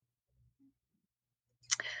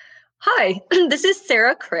Hi, this is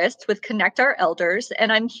Sarah Christ with Connect Our Elders,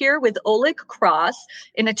 and I'm here with Oleg Cross,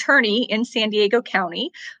 an attorney in San Diego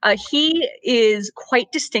County. He is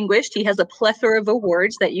quite distinguished. He has a plethora of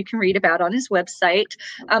awards that you can read about on his website,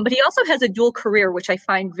 but he also has a dual career, which I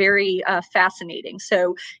find very fascinating.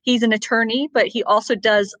 So he's an attorney, but he also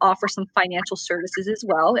does offer some financial services as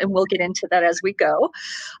well, and we'll get into that as we go.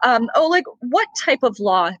 Oleg, what type of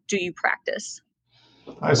law do you practice?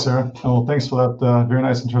 Hi, Sarah. Well, thanks for that very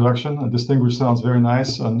nice introduction. Distinguished sounds very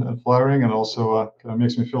nice and flattering, and also kind of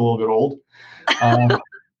makes me feel a little bit old. Uh,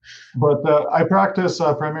 but I practice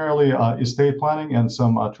primarily estate planning and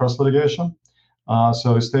some trust litigation.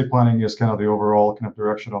 So estate planning is kind of the overall kind of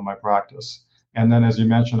direction of my practice. And then, as you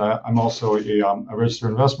mentioned, I'm also a registered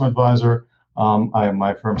investment advisor.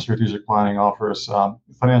 My firm Strategic Planning offers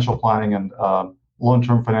financial planning and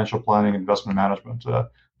long-term financial planning, investment management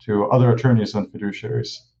to other attorneys and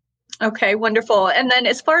fiduciaries. Okay, wonderful. And then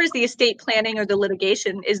as far as the estate planning or the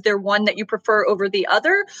litigation, is there one that you prefer over the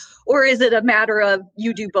other? Or is it a matter of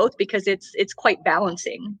you do both because it's quite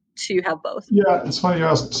balancing to have both? Yeah, it's funny you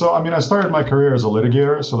ask. So, I mean, I started my career as a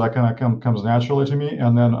litigator, so that kind of comes naturally to me.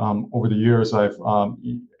 And then over the years, I've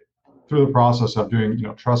through the process of doing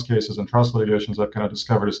trust cases and trust litigations, I've kind of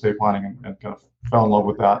discovered estate planning and kind of fell in love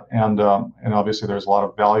with that. And obviously, there's a lot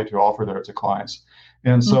of value to offer there to clients.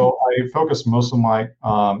 And so I focus most of my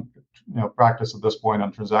practice at this point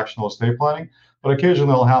on transactional estate planning, but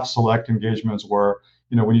occasionally I'll have select engagements where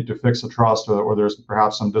we need to fix a trust or there's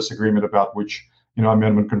perhaps some disagreement about which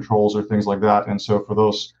amendment controls or things like that. And so for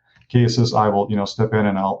those cases, I will step in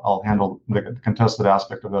and I'll handle the contested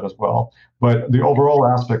aspect of that as well. But the overall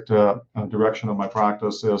aspect direction of my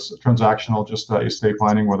practice is transactional, just estate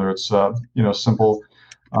planning, whether it's simple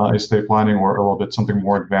estate planning or a little bit something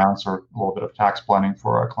more advanced or a little bit of tax planning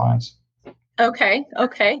for our clients. Okay,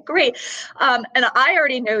 great. And I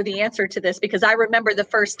already know the answer to this because I remember the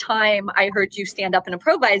first time I heard you stand up in a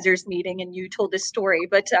provisors meeting and you told this story.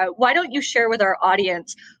 But why don't you share with our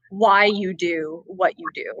audience why you do what you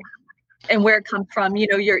do and where it comes from,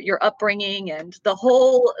 your upbringing and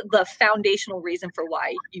the foundational reason for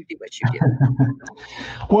why you do what you do.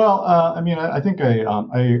 Well, I mean, I think I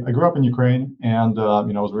grew up in Ukraine and I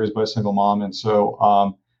was raised by a single mom, and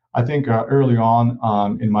so I think early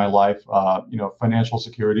on in my life, financial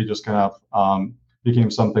security just kind of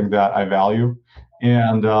became something that I value,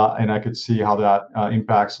 and I could see how that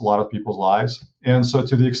impacts a lot of people's lives. And so,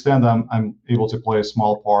 to the extent I'm able to play a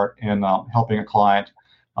small part in helping a client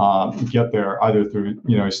get there, either through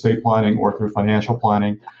estate planning or through financial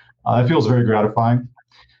planning, it feels very gratifying.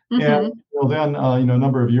 And then, a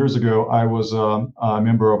number of years ago, I was a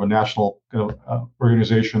member of a national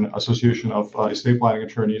association of estate planning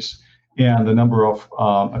attorneys, and a number of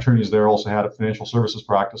attorneys there also had financial services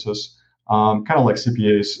practices, kind of like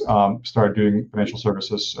CPAs started doing financial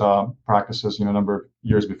services practices, a number of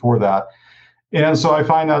years before that. And so I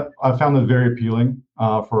found that very appealing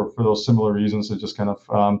for those similar reasons. It just kind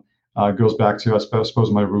of goes back to, I suppose,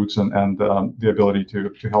 my roots and the ability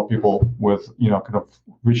to help people with, kind of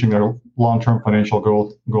reaching their long-term financial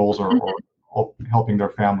goals or helping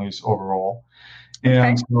their families overall.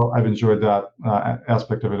 And so I've enjoyed that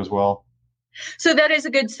aspect of it as well. So that is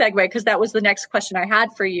a good segue because that was the next question I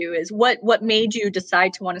had for you is what made you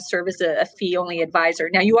decide to want to serve as a fee-only advisor?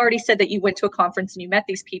 Now, you already said that you went to a conference and you met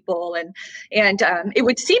these people and it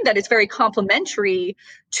would seem that it's very complementary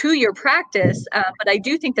to your practice. But I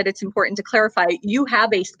do think that it's important to clarify you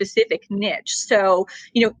have a specific niche. So,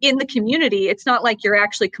 in the community, it's not like you're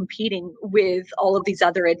actually competing with all of these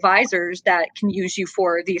other advisors that can use you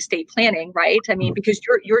for the estate planning, right? I mean, because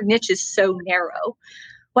your niche is so narrow.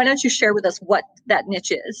 Why don't you share with us what that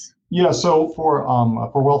niche is? Yeah, so for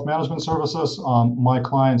wealth management services, my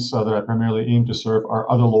clients that I primarily aim to serve are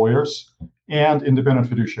other lawyers and independent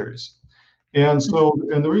fiduciaries. And so,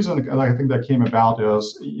 and the reason I think that came about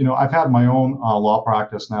is, I've had my own law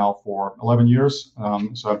practice now for 11 years.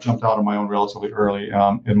 So I've jumped out on my own relatively early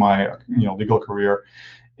in my legal career,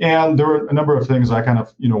 and there were a number of things I kind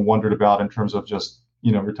of wondered about in terms of just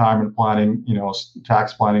retirement planning,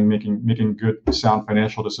 tax planning, making good, sound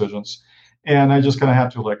financial decisions. And I just kind of had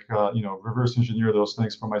to reverse engineer those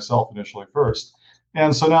things for myself initially first.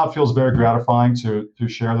 And so now it feels very gratifying to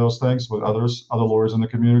share those things with other lawyers in the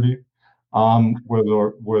community,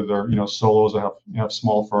 whether they're solos that have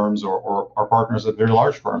small firms or partners at very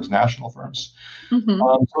large firms, national firms.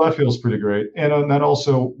 So that feels pretty great. And then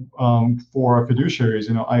also for fiduciaries,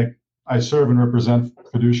 I serve and represent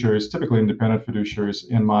fiduciaries, typically independent fiduciaries,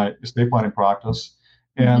 in my estate planning practice.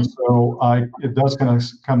 And so it does kind of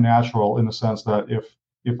come natural in the sense that if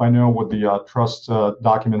if I know what the trust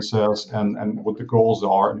document says and what the goals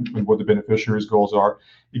are and what the beneficiary's goals are,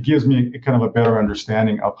 it gives me kind of a better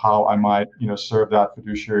understanding of how I might, serve that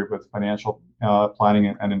fiduciary with financial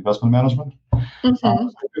planning and investment management. Mm-hmm. So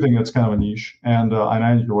I think that's kind of a niche, and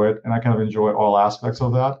I enjoy it, and I kind of enjoy all aspects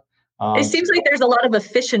of that. It seems like there's a lot of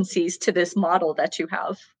efficiencies to this model that you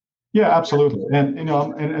have. Yeah, absolutely. And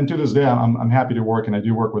and to this day, I'm happy to work, and I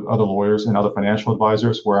do work with other lawyers and other financial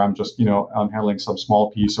advisors where I'm just I'm handling some small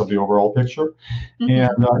piece of the overall picture, Mm-hmm.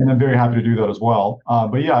 and I'm very happy to do that as well.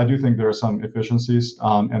 But yeah, I do think there are some efficiencies,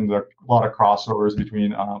 and there are a lot of crossovers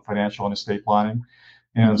between financial and estate planning,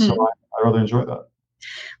 and so Mm-hmm. I really enjoy that.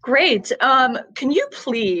 Great. Can you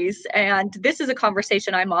please, and this is a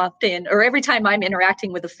conversation I'm often, or every time I'm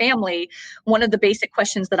interacting with a family, one of the basic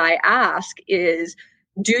questions that I ask is,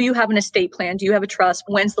 do you have an estate plan? Do you have a trust?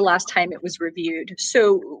 When's the last time it was reviewed?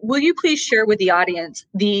 So will you please share with the audience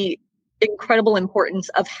the incredible importance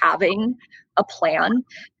of having a plan?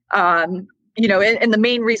 And the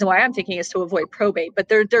main reason why I'm thinking is to avoid probate, but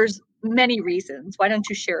there's many reasons. Why don't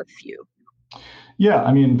you share a few? Yeah,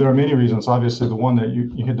 I mean, there are many reasons. Obviously, the one that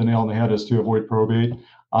you hit the nail on the head is to avoid probate.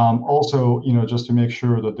 Also, just to make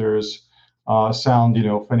sure that there's sound,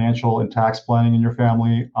 financial and tax planning in your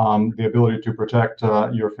family, the ability to protect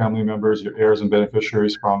your family members, your heirs and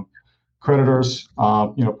beneficiaries from creditors,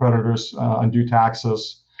 predators, undue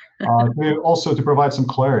taxes. Also to provide some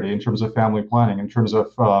clarity in terms of family planning, in terms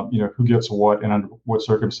of who gets what and under what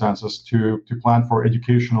circumstances, to plan for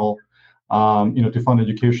educational, to fund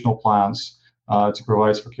educational plans, to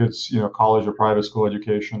provide for kids, college or private school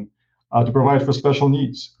education, to provide for special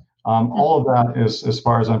needs. All of that is, as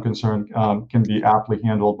far as I'm concerned, can be aptly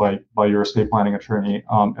handled by your estate planning attorney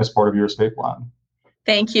as part of your estate plan.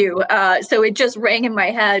 Thank you. So it just rang in my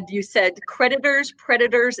head. You said creditors,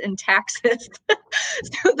 predators, and taxes.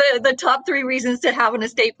 So the top three reasons to have an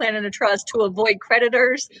estate plan and a trust: to avoid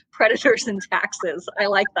creditors, predators, and taxes. I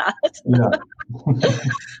like that.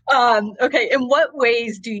 Yeah. Okay. In what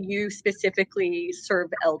ways do you specifically serve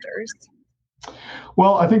elders?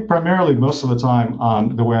 Well, I think primarily most of the time,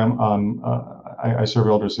 the way I serve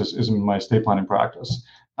elders is in my estate planning practice.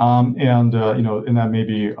 And that may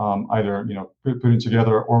be either putting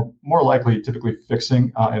together, or more likely typically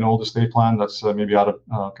fixing an old estate plan that's maybe kind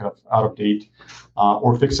of out of date,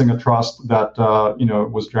 or fixing a trust that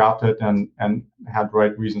was drafted and had the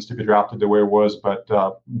right reasons to be drafted the way it was, but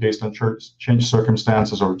based on changed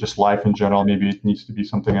circumstances or just life in general, maybe it needs to be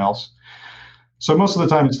something else. So most of the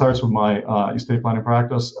time it starts with my estate planning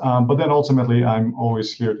practice, but then ultimately I'm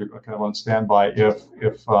always here to kind of on standby if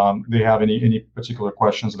they have any particular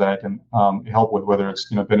questions that I can help with, whether it's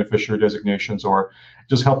beneficiary designations or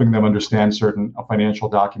just helping them understand certain financial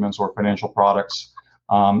documents or financial products,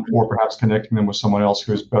 or perhaps connecting them with someone else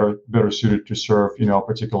who is better suited to serve a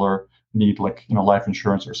particular need, like life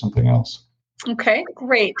insurance or something else. Okay,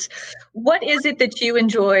 great. What is it that you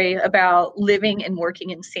enjoy about living and working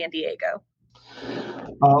in San Diego?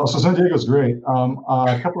 So San Diego is great.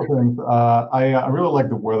 A couple of things. I really like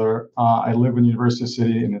the weather. I live in University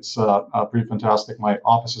City, and it's pretty fantastic. My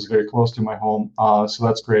office is very close to my home, so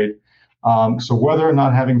that's great. So weather,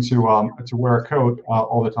 not having to wear a coat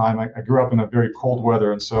all the time. I grew up in a very cold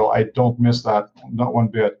weather, and so I don't miss that, not one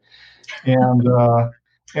bit. And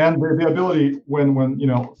the ability when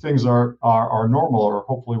things are normal, or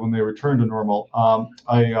hopefully when they return to normal.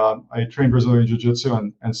 I train Brazilian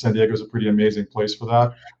Jiu-Jitsu, and San Diego is a pretty amazing place for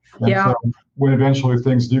that. And Yeah. so when eventually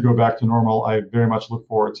things do go back to normal, I very much look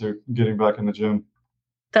forward to getting back in the gym.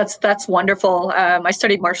 That's wonderful. I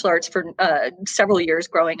studied martial arts for several years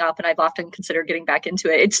growing up, and I've often considered getting back into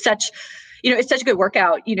it. It's such a good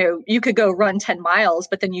workout. You could go run 10 miles,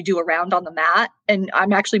 but then you do a round on the mat. And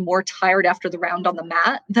I'm actually more tired after the round on the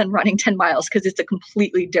mat than running 10 miles, because it's a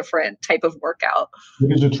completely different type of workout. Where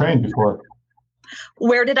did you train before?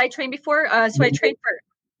 Where did I train before? So I trained for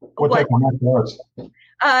What type of martial arts?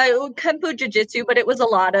 Kung Fu Jiu-Jitsu, but it was a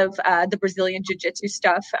lot of the Brazilian Jiu-Jitsu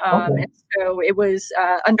stuff. Okay. And so it was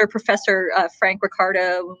under Professor Frank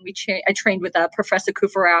Ricardo. When I trained with Professor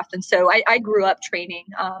Kufarath. And so I grew up training.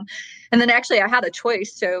 And then actually I had a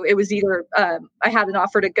choice. So it was either I had an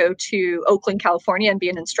offer to go to Oakland, California and be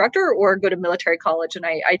an instructor, or go to military college. And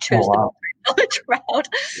I chose the military college route.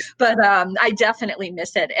 But I definitely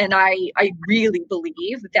miss it. And I really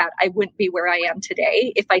believe that I wouldn't be where I am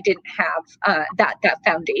today if I didn't have that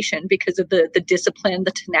foundation, because of the discipline,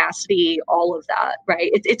 the tenacity, all of that,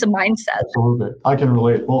 right? It's a mindset. Absolutely. I can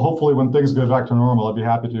relate. Well, hopefully when things go back to normal, I'd be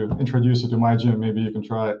happy to introduce you to my gym. Maybe you can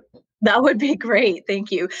try it. That would be great.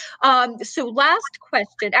 Thank you. So last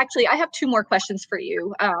question. Actually, I have two more questions for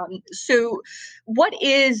you. So what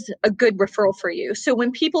is a good referral for you? So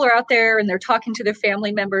when people are out there and they're talking to their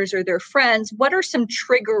family members or their friends, what are some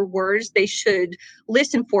trigger words they should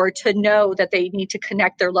listen for to know that they need to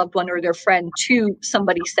connect their loved one or their friend to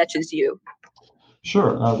somebody such as you?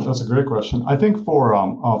 Sure, that's a great question. I think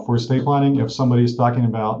for estate planning, if somebody's talking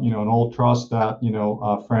about an old trust that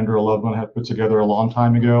a friend or a loved one had put together a long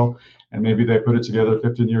time ago, and maybe they put it together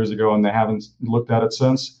 15 years ago and they haven't looked at it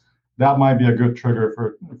since, that might be a good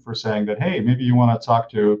trigger for saying that, hey, maybe you want to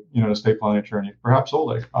talk to an estate planning attorney, perhaps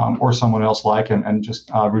Oleg, or someone else like, and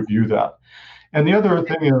just review that. And the other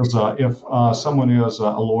thing is if someone is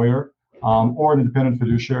a lawyer or an independent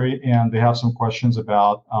fiduciary and they have some questions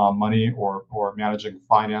about money or managing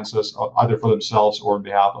finances, either for themselves or on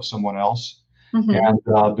behalf of someone else, and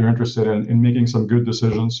they're interested in making some good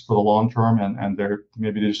decisions for the long term, and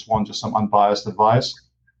maybe they just want just some unbiased advice,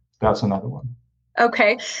 that's another one.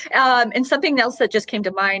 Okay. And something else that just came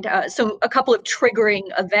to mind. So a couple of triggering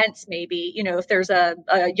events, maybe, if there's a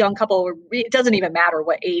young couple, it doesn't even matter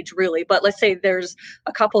what age really, but let's say there's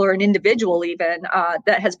a couple or an individual even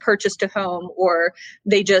that has purchased a home or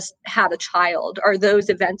they just had a child. Are those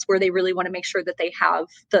events where they really want to make sure that they have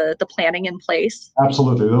the planning in place?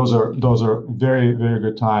 Absolutely. Those are very, very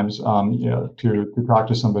good times to talk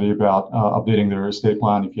to somebody about updating their estate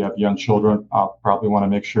plan. If you have young children, probably want to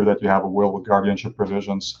make sure that you have a will with guardianship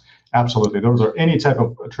provisions. Absolutely. Those are any type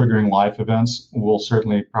of triggering life events will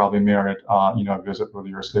certainly probably merit a visit with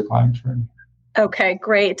your estate planning attorney. Okay,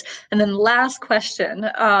 great. And then last question,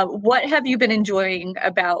 what have you been enjoying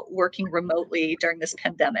about working remotely during this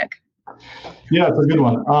pandemic? Yeah, it's a good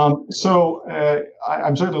one.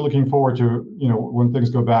 I'm certainly looking forward to when things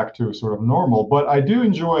go back to sort of normal. But I do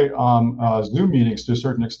enjoy Zoom meetings to a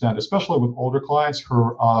certain extent, especially with older clients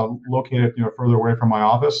who are located further away from my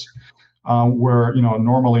office, where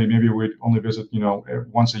normally maybe we'd only visit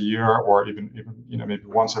once a year or even maybe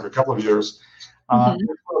once every couple of years.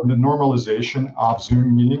 The normalization of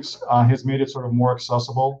Zoom meetings has made it sort of more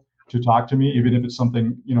accessible to talk to me, even if it's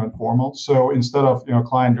something informal. So instead of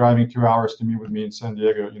client driving 2 hours to meet with me in San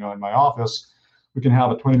Diego, in my office, we can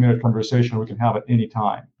have a 20-minute conversation. We can have it any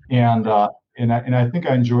time, and I think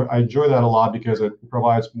I enjoy that a lot because it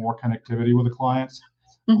provides more connectivity with the clients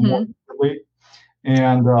more quickly,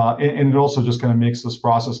 and it also just kind of makes this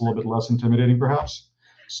process a little bit less intimidating, perhaps.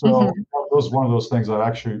 So that was one of those things that I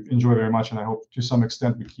actually enjoy very much, and I hope to some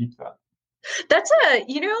extent we keep that. That's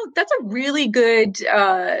that's a really good,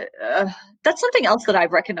 that's something else that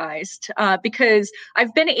I've recognized because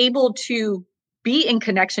I've been able to be in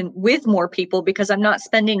connection with more people because I'm not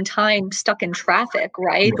spending time stuck in traffic,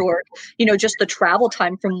 right? Or, just the travel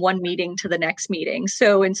time from one meeting to the next meeting.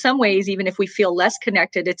 So in some ways, even if we feel less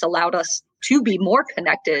connected, it's allowed us to be more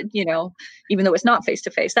connected, even though it's not face to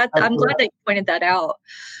face. I'm glad that you pointed that out.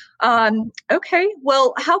 Okay.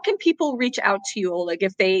 Well, how can people reach out to you, Oleg,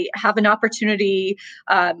 if they have an opportunity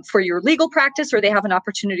for your legal practice or they have an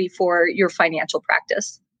opportunity for your financial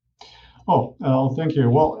practice? Thank you.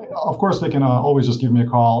 Well, of course, they can always just give me a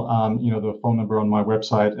call on, the phone number on my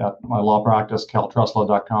website at my law practice,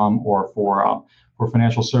 caltrustlaw.com, or for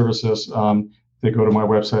financial services, they go to my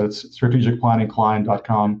website. It's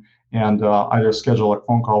strategicplanningclient.com. And either schedule a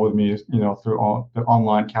phone call with me, through the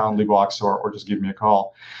online Calendly box, or just give me a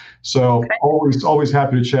call. So always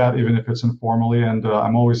happy to chat, even if it's informally. And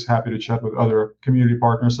I'm always happy to chat with other community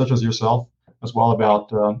partners, such as yourself, as well,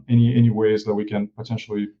 about any ways that we can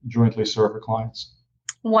potentially jointly serve our clients.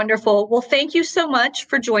 Wonderful. Well, thank you so much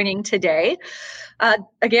for joining today.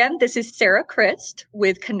 Again, this is Sarah Christ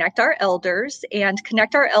with Connect Our Elders, and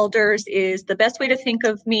Connect Our Elders is the best way to think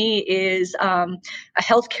of me is a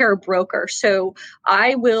healthcare broker. So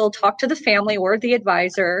I will talk to the family or the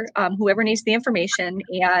advisor, whoever needs the information,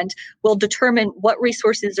 and we'll determine what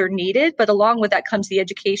resources are needed. But along with that comes the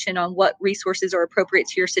education on what resources are appropriate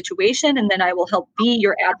to your situation. And then I will help be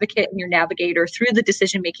your advocate and your navigator through the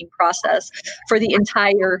decision-making process for the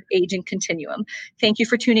entire aging continuum. Thank you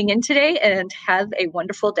for tuning in today, and have a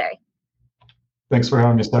wonderful day. Thanks for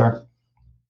having me, Sarah.